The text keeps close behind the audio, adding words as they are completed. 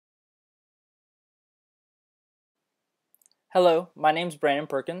Hello, my name's Brandon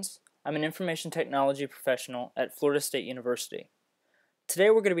Perkins. I'm an information technology professional at Florida State University. Today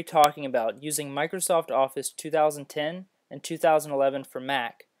we're going to be talking about using Microsoft Office 2010 and 2011 for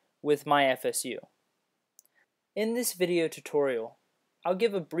Mac with myFSU. In this video tutorial, I'll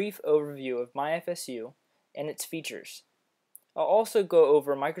give a brief overview of myFSU and its features. I'll also go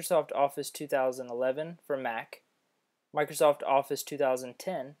over Microsoft Office 2011 for Mac, Microsoft Office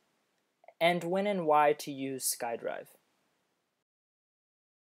 2010, and when and why to use SkyDrive.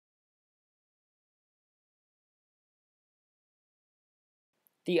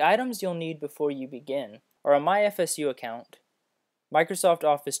 The items you'll need before you begin are a myFSU account, Microsoft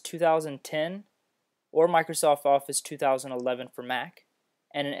Office 2010 or Microsoft Office 2011 for Mac,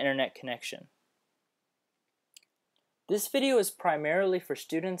 and an internet connection. This video is primarily for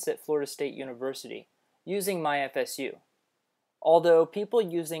students at Florida State University using myFSU, although people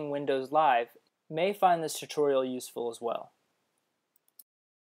using Windows Live may find this tutorial useful as well.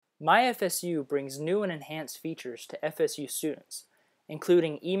 myFSU brings new and enhanced features to FSU students,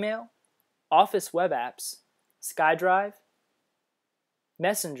 including email, Office web apps, SkyDrive,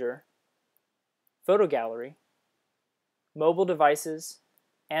 Messenger, Photo Gallery, mobile devices,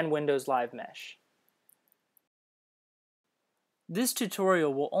 and Windows Live Mesh. This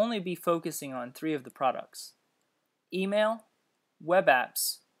tutorial will only be focusing on 3 of the products: email, web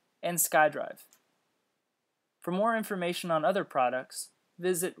apps, and SkyDrive. For more information on other products,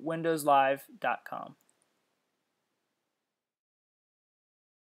 visit windowslive.com.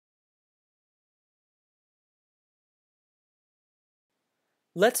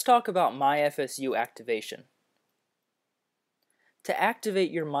 Let's talk about myFSU activation. To activate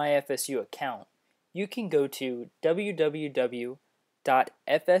your myFSU account, you can go to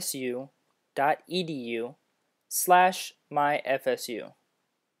www.fsu.edu/myFSU.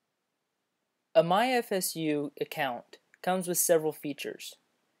 A myFSU account comes with several features.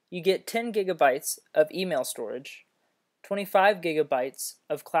 You get 10 gigabytes of email storage, 25 gigabytes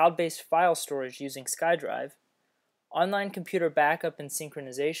of cloud-based file storage using SkyDrive, online computer backup and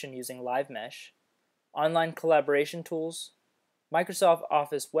synchronization using Live Mesh, online collaboration tools, Microsoft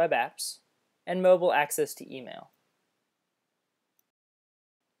Office web apps, and mobile access to email.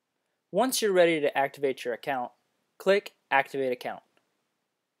 Once you're ready to activate your account, click Activate Account.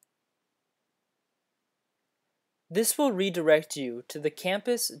 This will redirect you to the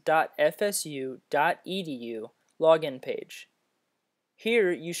campus.fsu.edu login page.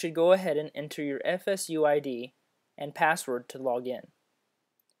 Here you should go ahead and enter your FSU ID and password to log in.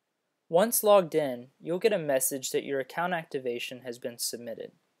 Once logged in, you'll get a message that your account activation has been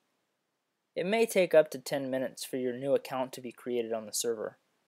submitted. It may take up to 10 minutes for your new account to be created on the server.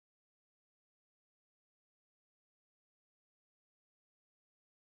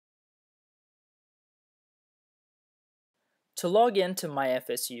 To log in to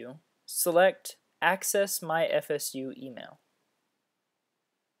myFSU, select Access myFSU Email.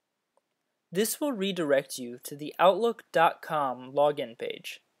 This will redirect you to the Outlook.com login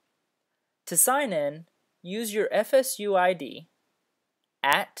page. To sign in, use your FSU ID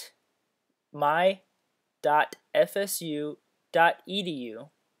at my.fsu.edu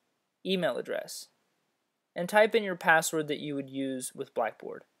email address and type in your password that you would use with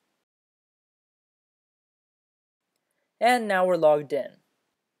Blackboard. And now we're logged in.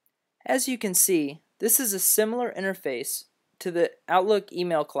 As you can see, this is a similar interface to the Outlook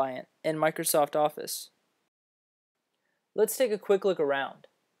email client in Microsoft Office. Let's take a quick look around.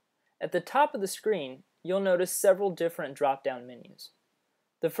 At the top of the screen, you'll notice several different drop-down menus.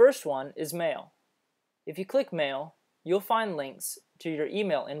 The first one is Mail. If you click Mail, you'll find links to your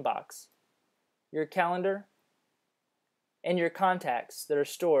email inbox, your calendar, and your contacts that are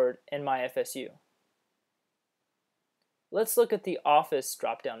stored in myFSU. Let's look at the Office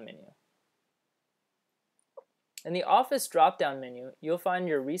drop-down menu. In the Office drop-down menu, you'll find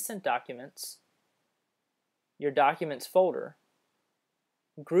your recent documents, your documents folder,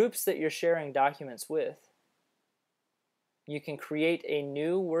 groups that you're sharing documents with. You can create a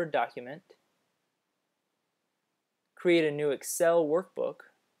new Word document, create a new Excel workbook,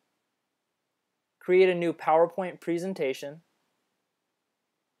 create a new PowerPoint presentation,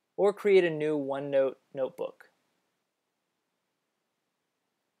 or create a new OneNote notebook.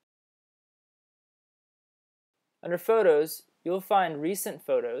 Under Photos, you'll find recent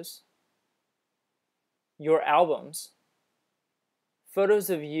photos, your albums,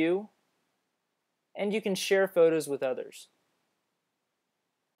 photos of you, and you can share photos with others.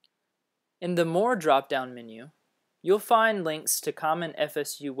 In the More drop-down menu, you'll find links to common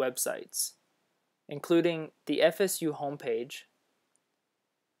FSU websites, including the FSU homepage,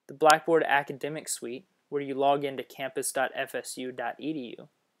 the Blackboard Academic Suite, where you log into campus.fsu.edu,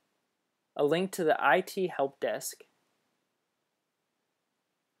 a link to the IT Help Desk,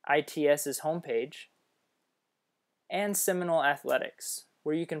 ITS's homepage, and Seminole Athletics,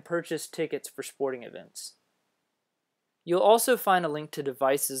 where you can purchase tickets for sporting events. You'll also find a link to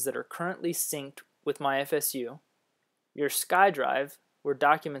devices that are currently synced with myFSU, your SkyDrive, where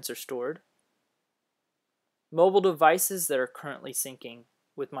documents are stored, mobile devices that are currently syncing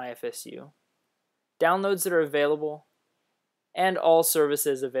with myFSU, downloads that are available, and all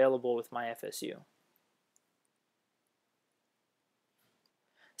services available with myFSU.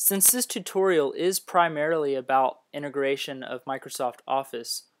 Since this tutorial is primarily about integration of Microsoft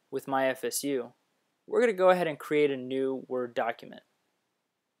Office with myFSU, we're going to go ahead and create a new Word document.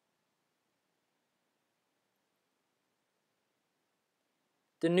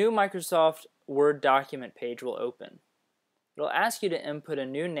 The new Microsoft Word document page will open. It'll ask you to input a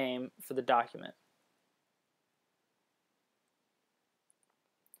new name for the document.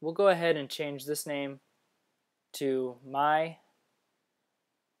 We'll go ahead and change this name to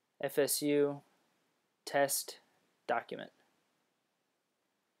myFSU test document.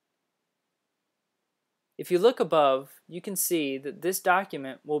 If you look above, you can see that this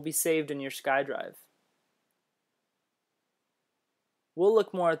document will be saved in your SkyDrive. We'll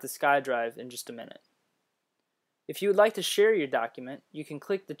look more at the SkyDrive in just a minute. If you would like to share your document, you can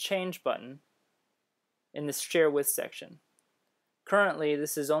click the Change button in the Share With section. Currently,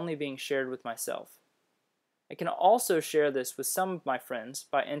 this is only being shared with myself. I can also share this with some of my friends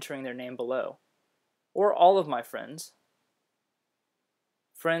by entering their name below, or all of my friends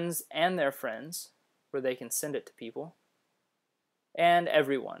and their friends, where they can send it to people, and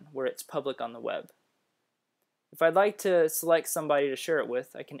everyone, where it's public on the web. If I'd like to select somebody to share it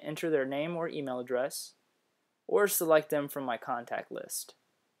with, I can enter their name or email address, or select them from my contact list.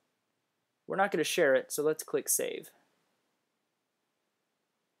 We're not going to share it, so let's click Save.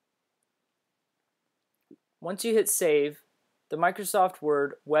 Once you hit Save, the Microsoft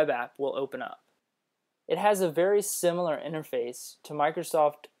Word web app will open up. It has a very similar interface to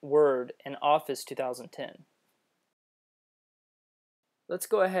Microsoft Word and Office 2010. Let's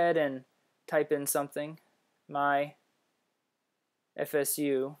go ahead and type in something.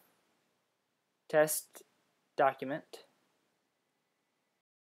 myFSU test document.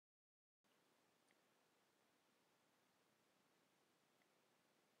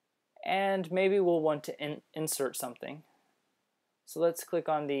 And maybe we'll want to insert something. So let's click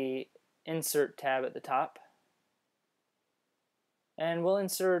on the Insert tab at the top. And we'll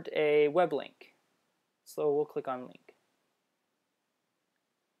insert a web link. So we'll click on Link.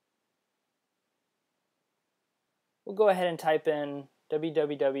 We'll go ahead and type in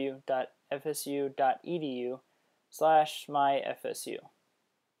www.fsu.edu/myFSU.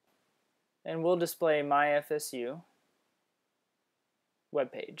 And we'll display myFSU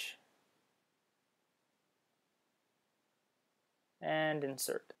webpage. And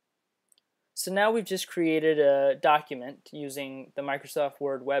insert. So now we've just created a document using the Microsoft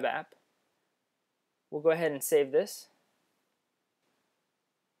Word web app. We'll go ahead and save this.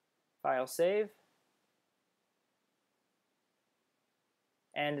 File save.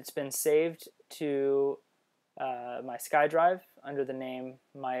 And it's been saved to my SkyDrive under the name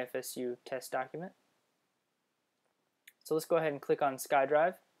myFSU test document. So let's go ahead and click on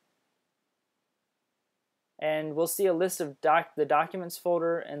SkyDrive. And we'll see a list of the documents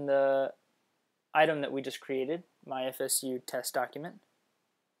folder and the item that we just created, myFSU test document.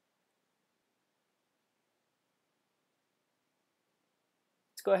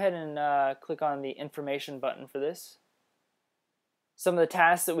 Let's go ahead and click on the information button for this. Some of the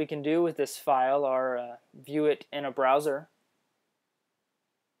tasks that we can do with this file are view it in a browser.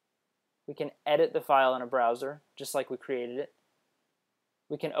 We can edit the file in a browser, just like we created it.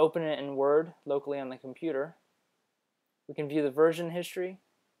 We can open it in Word locally on the computer. We can view the version history.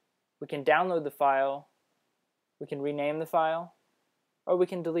 We can download the file. We can rename the file, or we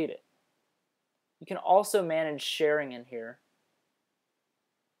can delete it. You can also manage sharing in here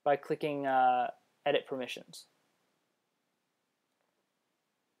by clicking Edit Permissions.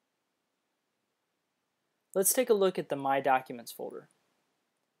 Let's take a look at the My Documents folder.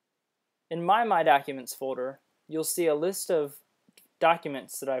 In My Documents folder, you'll see a list of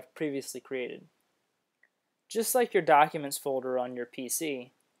documents that I've previously created. Just like your Documents folder on your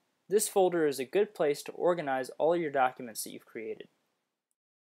PC, this folder is a good place to organize all your documents that you've created.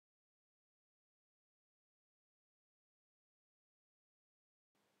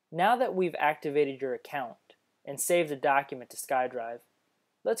 Now that we've activated your account and saved the document to SkyDrive,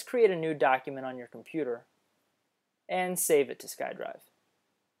 let's create a new document on your computer and save it to SkyDrive.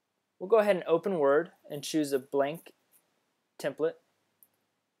 We'll go ahead and open Word and choose a blank template.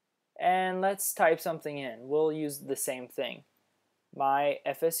 And let's type something in. We'll use the same thing.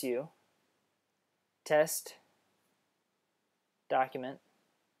 myFSU test document.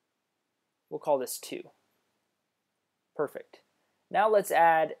 We'll call this 2. Perfect. Now let's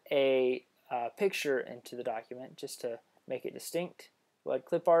add a picture into the document just to make it distinct. We'll add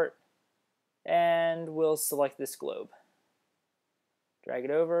clip art and we'll select this globe. Drag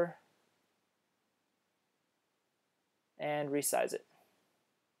it over and resize it.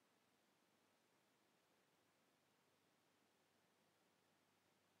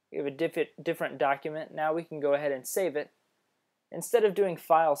 We have a different document. Now we can go ahead and save it. Instead of doing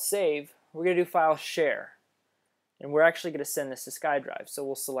File Save, we're going to do File Share. And we're actually going to send this to SkyDrive. So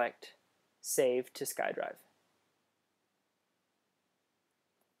we'll select Save to SkyDrive.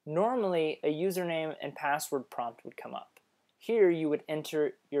 Normally, a username and password prompt would come up. Here you would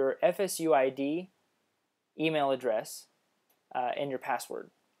enter your FSU ID, email address, and your password.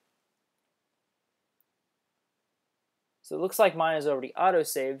 So it looks like mine is already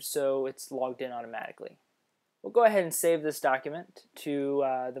auto-saved, so it's logged in automatically. We'll go ahead and save this document to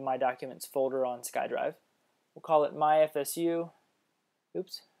the My Documents folder on SkyDrive. We'll call it myFSU,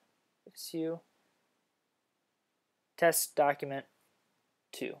 FSU test document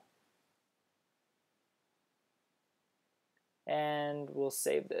 2. And we'll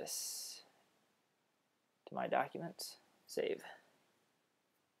save this to My Documents, save.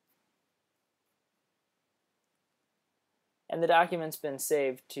 And the document's been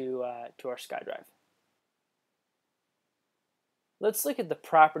saved to our SkyDrive. Let's look at the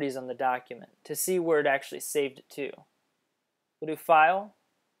properties on the document to see where it actually saved it to. We'll do File,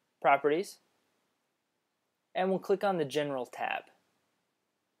 Properties, and we'll click on the General tab.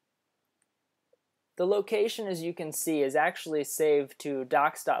 The location, as you can see, is actually saved to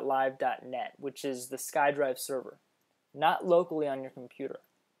docs.live.net, which is the SkyDrive server, not locally on your computer.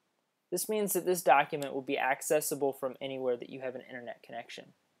 This means that this document will be accessible from anywhere that you have an internet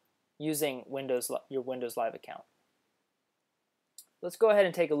connection using your Windows Live account. Let's go ahead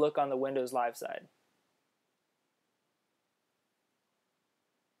and take a look on the Windows Live side.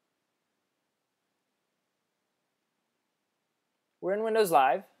 We're in Windows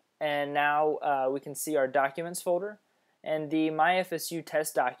Live, and now we can see our Documents folder and the myFSU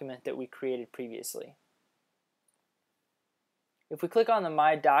test document that we created previously. If we click on the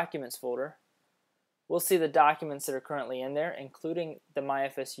My Documents folder, we'll see the documents that are currently in there, including the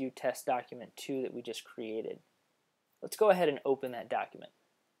myFSU test document 2 that we just created. Let's go ahead and open that document.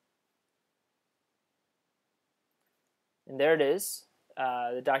 And there it is,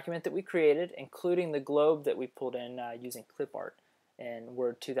 the document that we created, including the globe that we pulled in using clip art in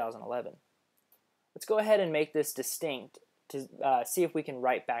Word 2011. Let's go ahead and make this distinct to see if we can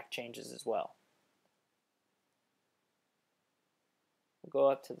write back changes as well. We'll go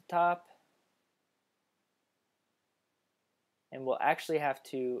up to the top, and we'll actually have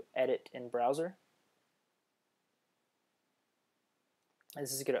to edit in browser.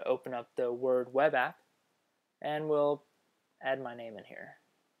 This is going to open up the Word web app, and we'll add my name in here.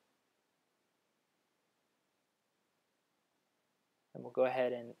 And we'll go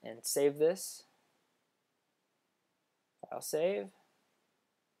ahead and save this. File save.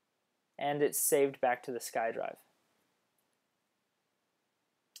 And it's saved back to the SkyDrive.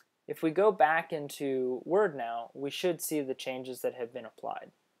 If we go back into Word now, we should see the changes that have been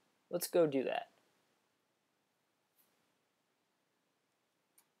applied. Let's go do that.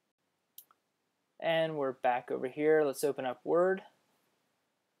 And we're back over here. Let's open up Word.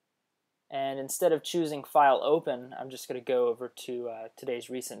 And instead of choosing File Open, I'm just going to go over to today's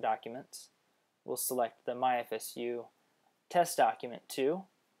recent documents. We'll select the myFSU test document 2.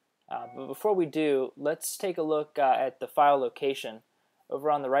 But before we do, let's take a look at the file location.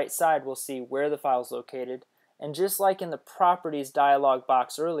 Over on the right side, we'll see where the file is located. And just like in the Properties dialog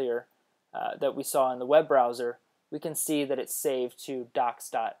box earlier that we saw in the web browser, we can see that it's saved to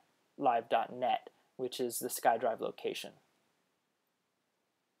docs.live.net, which is the SkyDrive location.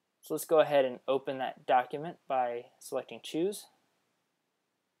 So let's go ahead and open that document by selecting Choose.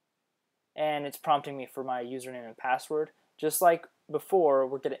 And it's prompting me for my username and password. Just like before,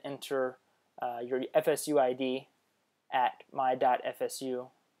 we're going to enter your FSU ID at my.fsu.edu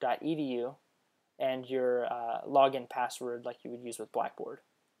and your login password like you would use with Blackboard.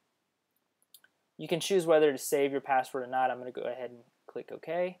 You can choose whether to save your password or not. I'm going to go ahead and click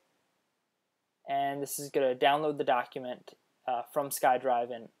OK. And this is going to download the document from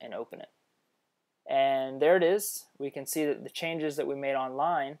SkyDrive and open it. And there it is. We can see that the changes that we made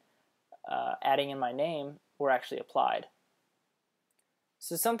online, adding in my name, were actually applied.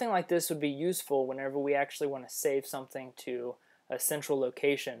 So something like this would be useful whenever we actually want to save something to a central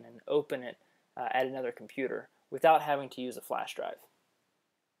location and open it at another computer without having to use a flash drive.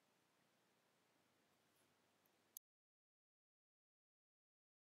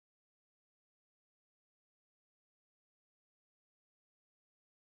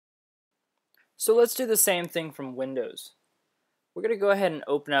 So let's do the same thing from Windows. We're going to go ahead and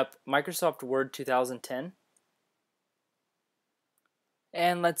open up Microsoft Word 2010.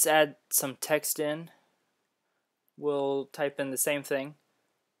 And let's add some text in. We'll type in the same thing,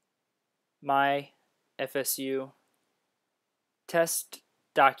 myFSU test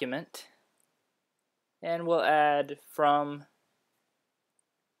document, and we'll add from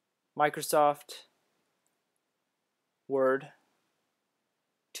Microsoft Word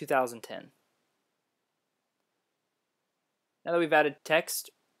 2010. Now that we've added text,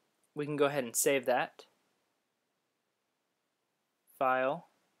 we can go ahead and save that. File.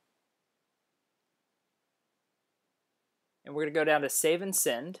 And we're going to go down to Save and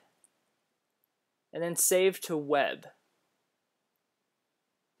Send, and then Save to Web.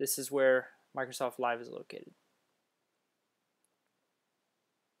 This is where Microsoft Live is located.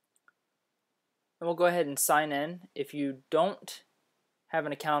 And we'll go ahead and sign in. If you don't have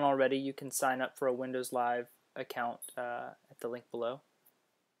an account already, you can sign up for a Windows Live account at the link below.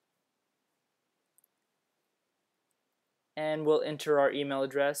 And we'll enter our email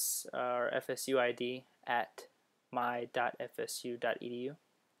address, our FSU ID at my.fsu.edu,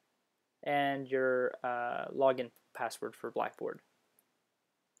 and your login password for Blackboard.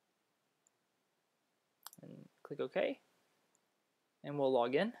 And click OK, and we'll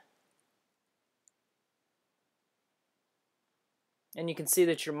log in. And you can see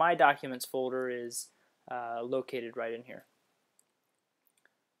that your My Documents folder is located right in here.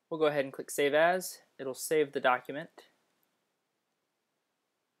 We'll go ahead and click Save As. It'll save the document.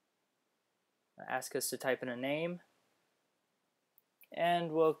 Ask us to type in a name,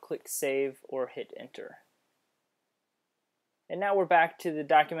 and we'll click Save or hit Enter. And now we're back to the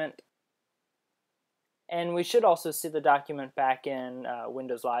document, and we should also see the document back in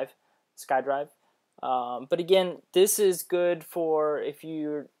Windows Live, SkyDrive. But again, this is good for if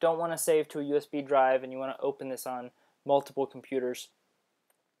you don't want to save to a USB drive and you want to open this on multiple computers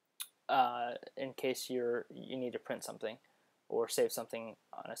in case you need to print something or save something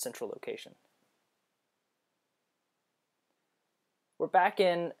on a central location. We're back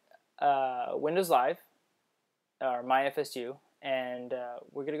in Windows Live, or myFSU, and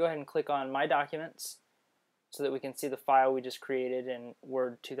we're going to go ahead and click on My Documents so that we can see the file we just created in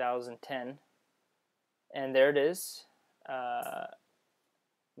Word 2010. And there it is,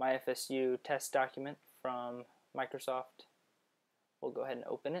 myFSU test document from Microsoft. We'll go ahead and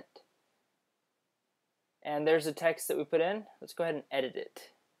open it. And there's the text that we put in. Let's go ahead and edit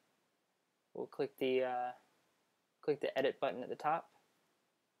it. We'll click the edit button at the top.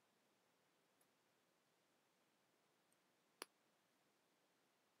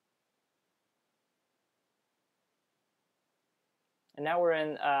 And now we're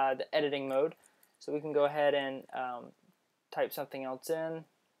in the editing mode, so we can go ahead and type something else in.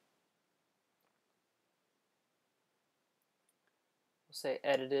 We'll say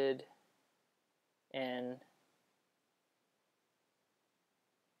edited in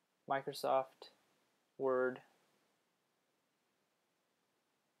Microsoft Word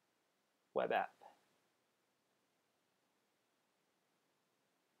web app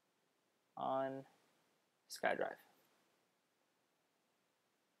on SkyDrive.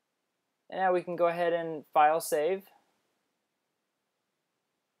 And now we can go ahead and file save.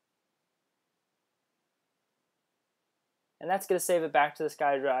 And that's going to save it back to the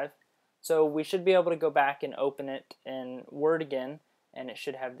SkyDrive. So we should be able to go back and open it in Word again, and it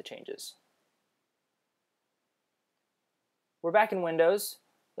should have the changes. We're back in Windows.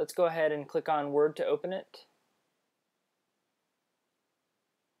 Let's go ahead and click on Word to open it.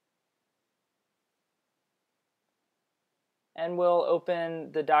 And we'll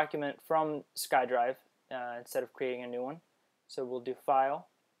open the document from SkyDrive instead of creating a new one. So we'll do File.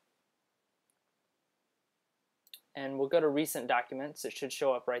 And we'll go to Recent Documents. It should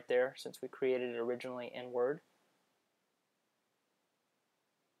show up right there since we created it originally in Word.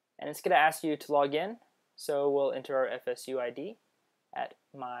 And it's going to ask you to log in. So we'll enter our FSU ID at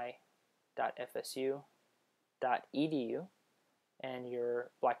my.fsu.edu and your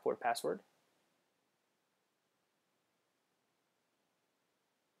Blackboard password.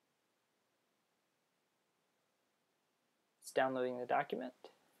 It's downloading the document.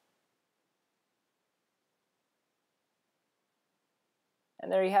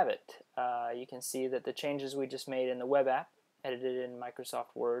 And there you have it. You can see that the changes we just made in the web app edited in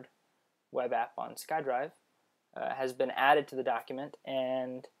Microsoft Word web app on SkyDrive, has been added to the document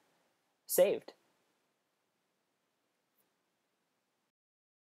and saved.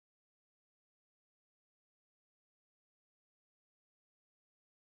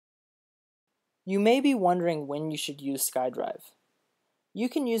 You may be wondering when you should use SkyDrive. You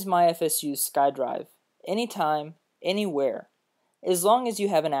can use myFSU's SkyDrive anytime, anywhere, as long as you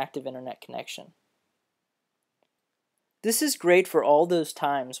have an active internet connection. This is great for all those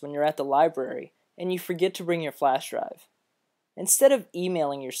times when you're at the library and you forget to bring your flash drive. Instead of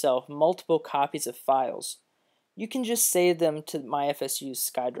emailing yourself multiple copies of files, you can just save them to myFSU's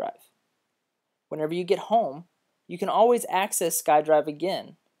SkyDrive. Whenever you get home, you can always access SkyDrive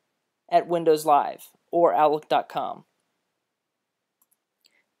again at Windows Live or Outlook.com.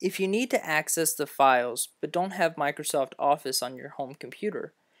 If you need to access the files but don't have Microsoft Office on your home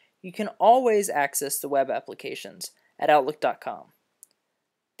computer, you can always access the web applications at Outlook.com.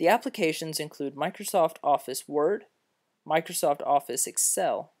 The applications include Microsoft Office Word, Microsoft Office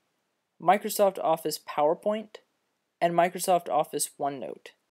Excel, Microsoft Office PowerPoint, and Microsoft Office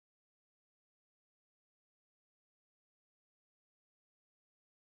OneNote.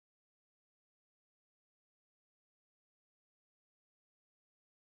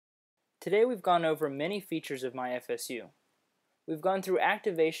 Today we've gone over many features of myFSU. We've gone through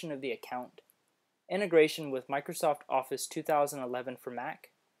activation of the account, integration with Microsoft Office 2011 for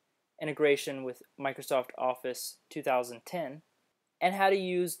Mac, integration with Microsoft Office 2010, and how to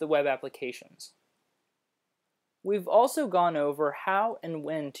use the web applications. We've also gone over how and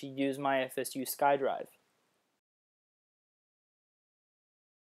when to use myFSU SkyDrive.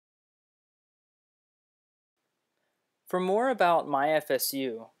 For more about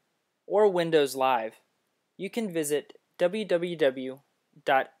myFSU or Windows Live, you can visit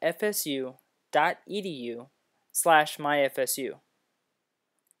www.fsu.edu/myfsu,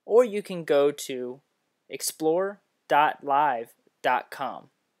 or you can go to explore.live.com.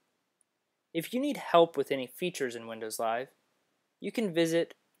 If you need help with any features in Windows Live, you can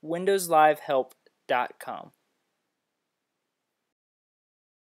visit windowslivehelp.com.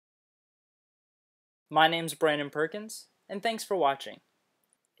 My name's Brandon Perkins, and thanks for watching.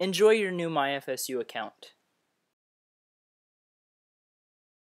 Enjoy your new myFSU account.